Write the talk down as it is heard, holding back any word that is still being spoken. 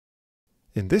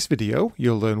In this video,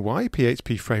 you'll learn why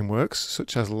PHP frameworks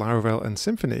such as Laravel and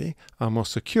Symfony are more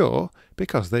secure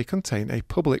because they contain a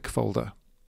public folder.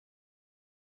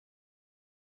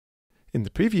 In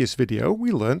the previous video,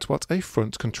 we learnt what a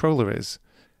front controller is,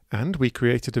 and we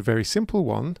created a very simple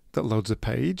one that loads a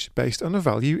page based on a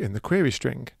value in the query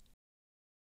string.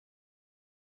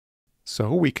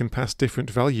 So we can pass different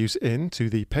values into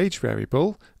the page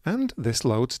variable, and this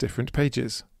loads different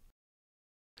pages.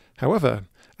 However,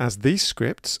 as these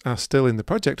scripts are still in the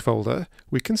project folder,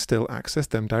 we can still access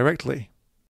them directly.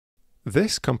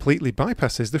 This completely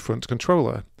bypasses the front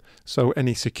controller, so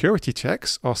any security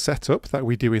checks or setup that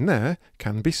we do in there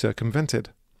can be circumvented.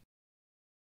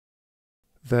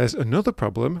 There's another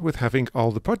problem with having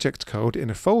all the project code in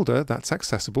a folder that's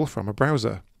accessible from a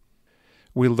browser.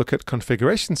 We'll look at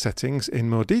configuration settings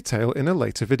in more detail in a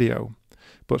later video,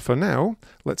 but for now,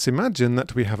 let's imagine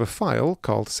that we have a file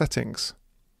called settings.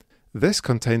 This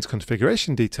contains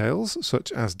configuration details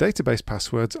such as database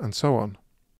passwords and so on.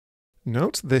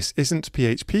 Note this isn't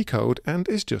PHP code and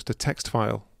is just a text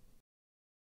file.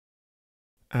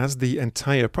 As the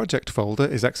entire project folder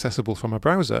is accessible from a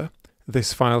browser,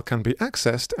 this file can be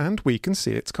accessed and we can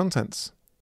see its contents.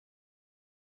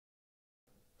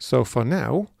 So for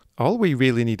now, all we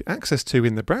really need access to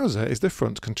in the browser is the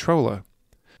front controller.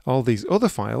 All these other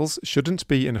files shouldn't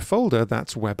be in a folder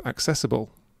that's web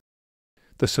accessible.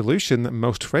 The solution that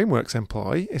most frameworks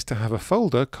employ is to have a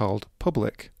folder called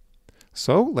public.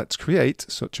 So let's create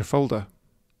such a folder.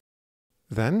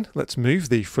 Then let's move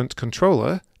the front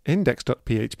controller,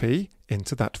 index.php,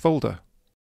 into that folder.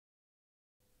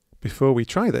 Before we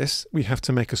try this, we have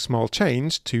to make a small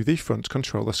change to the front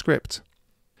controller script.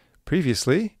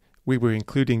 Previously, we were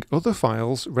including other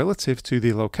files relative to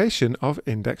the location of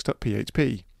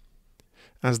index.php.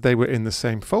 As they were in the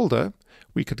same folder,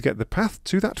 we could get the path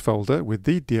to that folder with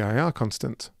the dir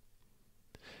constant.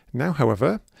 Now,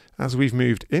 however, as we've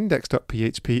moved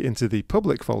index.php into the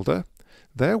public folder,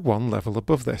 they're one level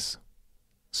above this.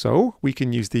 So we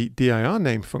can use the dir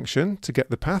name function to get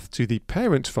the path to the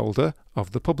parent folder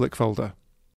of the public folder.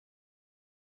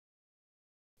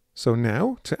 So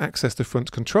now, to access the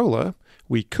front controller,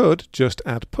 we could just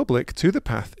add public to the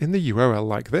path in the URL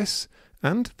like this,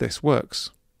 and this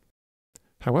works.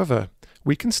 However,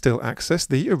 we can still access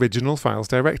the original files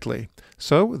directly,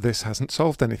 so this hasn't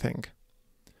solved anything.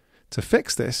 To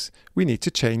fix this, we need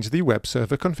to change the web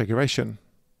server configuration.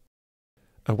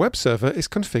 A web server is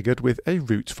configured with a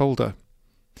root folder.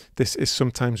 This is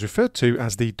sometimes referred to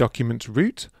as the document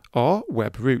root or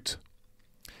web root.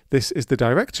 This is the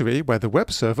directory where the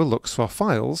web server looks for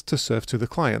files to serve to the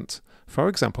client, for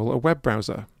example a web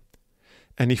browser.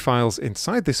 Any files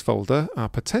inside this folder are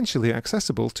potentially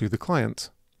accessible to the client.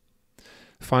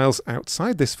 Files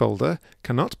outside this folder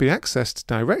cannot be accessed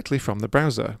directly from the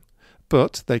browser,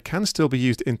 but they can still be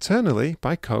used internally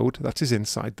by code that is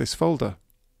inside this folder.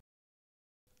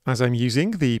 As I'm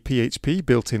using the PHP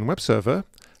built-in web server,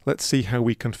 let's see how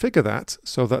we configure that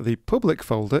so that the public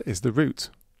folder is the root.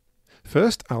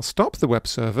 First, I'll stop the web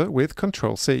server with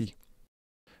Ctrl+C.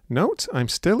 Note I'm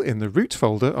still in the root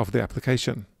folder of the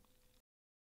application.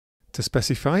 To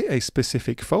specify a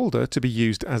specific folder to be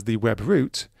used as the web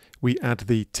root, we add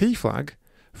the T flag,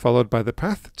 followed by the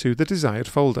path to the desired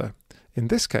folder, in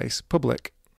this case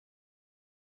public.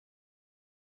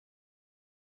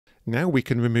 Now we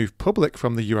can remove public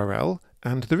from the URL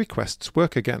and the requests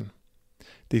work again.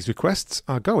 These requests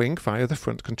are going via the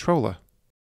front controller.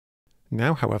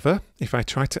 Now, however, if I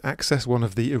try to access one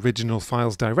of the original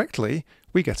files directly,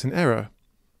 we get an error.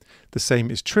 The same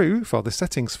is true for the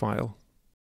settings file.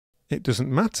 It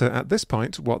doesn't matter at this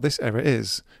point what this error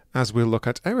is, as we'll look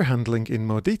at error handling in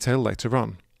more detail later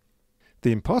on.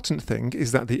 The important thing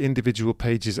is that the individual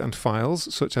pages and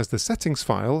files, such as the settings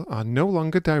file, are no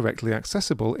longer directly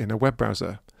accessible in a web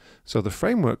browser, so the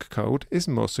framework code is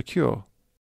more secure.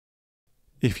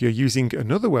 If you're using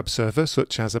another web server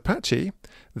such as Apache,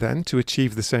 then to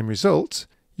achieve the same result,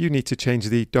 you need to change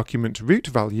the document root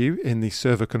value in the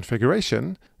server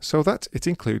configuration so that it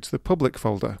includes the public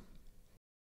folder.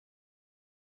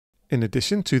 In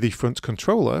addition to the front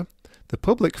controller, the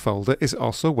public folder is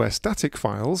also where static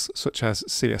files such as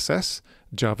CSS,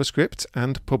 JavaScript,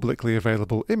 and publicly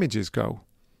available images go.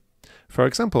 For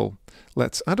example,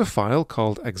 let's add a file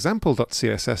called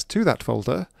example.css to that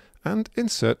folder and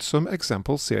insert some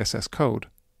example CSS code.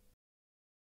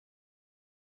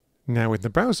 Now in the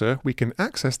browser, we can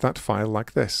access that file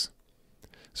like this.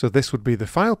 So this would be the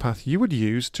file path you would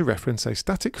use to reference a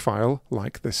static file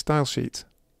like this style sheet.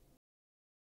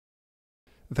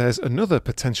 There's another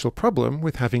potential problem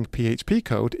with having PHP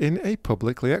code in a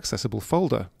publicly accessible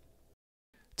folder.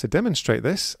 To demonstrate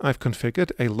this, I've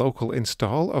configured a local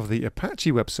install of the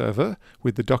Apache web server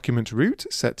with the document root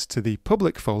set to the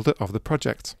public folder of the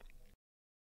project.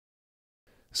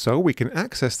 So we can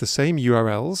access the same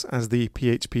URLs as the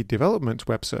PHP development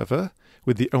web server,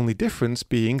 with the only difference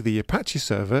being the Apache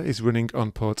server is running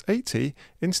on port 80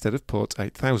 instead of port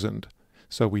 8000,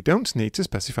 so we don't need to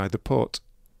specify the port.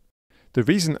 The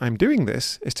reason I'm doing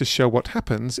this is to show what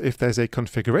happens if there's a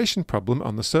configuration problem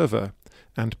on the server,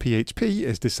 and PHP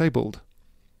is disabled.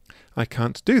 I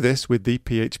can't do this with the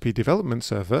PHP development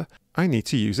server, I need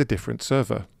to use a different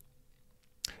server.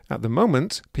 At the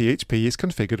moment, PHP is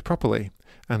configured properly,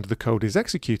 and the code is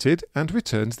executed and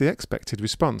returns the expected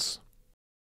response.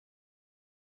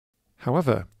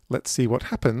 However, let's see what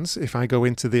happens if I go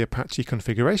into the Apache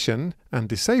configuration and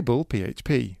disable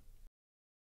PHP.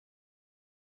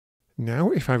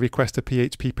 Now if I request a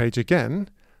PHP page again,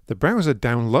 the browser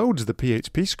downloads the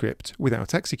PHP script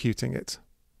without executing it.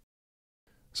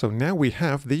 So now we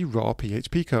have the raw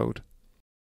PHP code.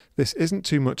 This isn't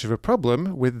too much of a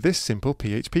problem with this simple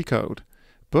PHP code,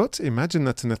 but imagine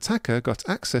that an attacker got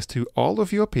access to all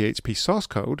of your PHP source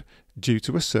code due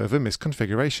to a server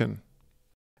misconfiguration.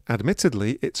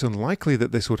 Admittedly, it's unlikely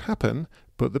that this would happen,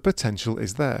 but the potential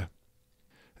is there.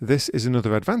 This is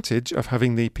another advantage of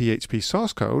having the PHP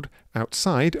source code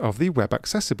outside of the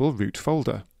web-accessible root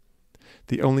folder.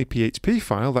 The only PHP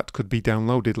file that could be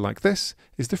downloaded like this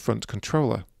is the front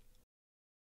controller.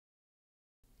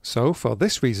 So for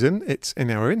this reason, it's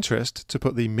in our interest to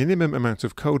put the minimum amount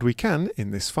of code we can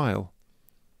in this file.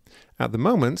 At the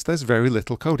moment, there's very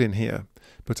little code in here,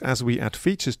 but as we add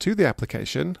features to the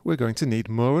application, we're going to need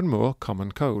more and more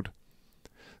common code.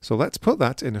 So let's put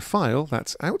that in a file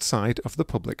that's outside of the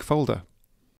public folder.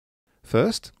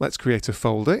 First, let's create a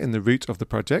folder in the root of the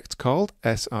project called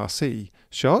src,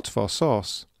 short for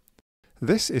source.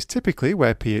 This is typically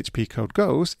where PHP code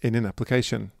goes in an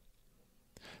application.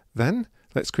 Then,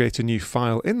 let's create a new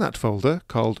file in that folder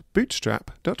called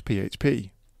bootstrap.php.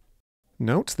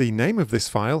 Note the name of this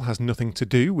file has nothing to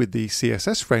do with the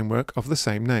CSS framework of the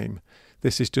same name.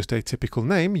 This is just a typical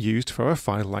name used for a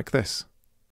file like this.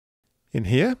 In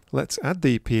here, let's add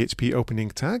the PHP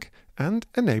opening tag and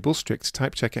enable strict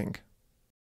type checking.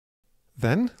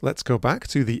 Then, let's go back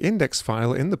to the index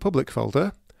file in the public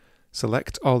folder,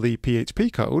 select all the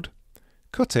PHP code,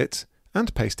 cut it,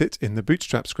 and paste it in the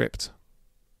Bootstrap script.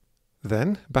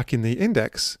 Then, back in the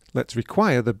index, let's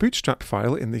require the Bootstrap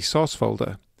file in the source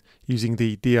folder, using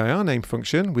the dir name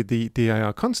function with the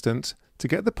dir constant to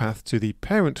get the path to the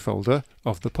parent folder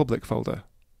of the public folder.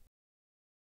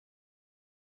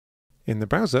 In the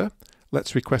browser,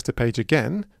 let's request a page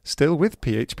again, still with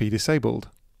PHP disabled.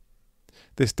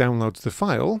 This downloads the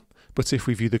file, but if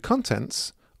we view the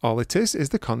contents, all it is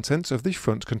the contents of the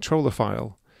front controller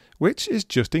file, which is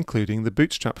just including the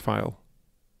Bootstrap file.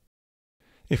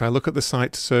 If I look at the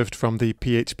site served from the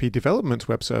PHP development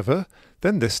web server,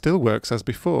 then this still works as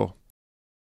before.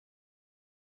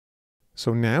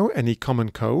 So now any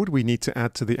common code we need to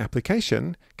add to the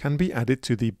application can be added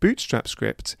to the Bootstrap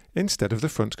script instead of the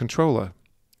front controller.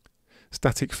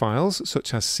 Static files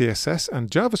such as CSS and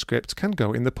JavaScript can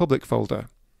go in the public folder.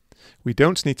 We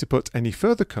don't need to put any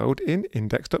further code in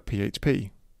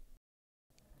index.php.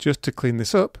 Just to clean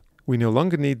this up, we no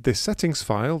longer need this settings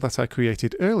file that I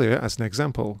created earlier as an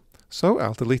example, so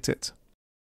I'll delete it.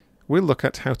 We'll look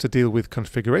at how to deal with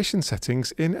configuration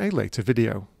settings in a later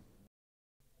video.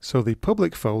 So the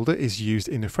public folder is used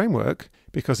in a framework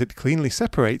because it cleanly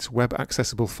separates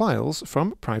web-accessible files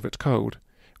from private code,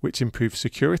 which improves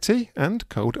security and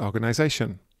code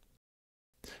organization.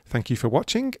 Thank you for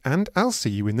watching, and I'll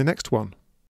see you in the next one.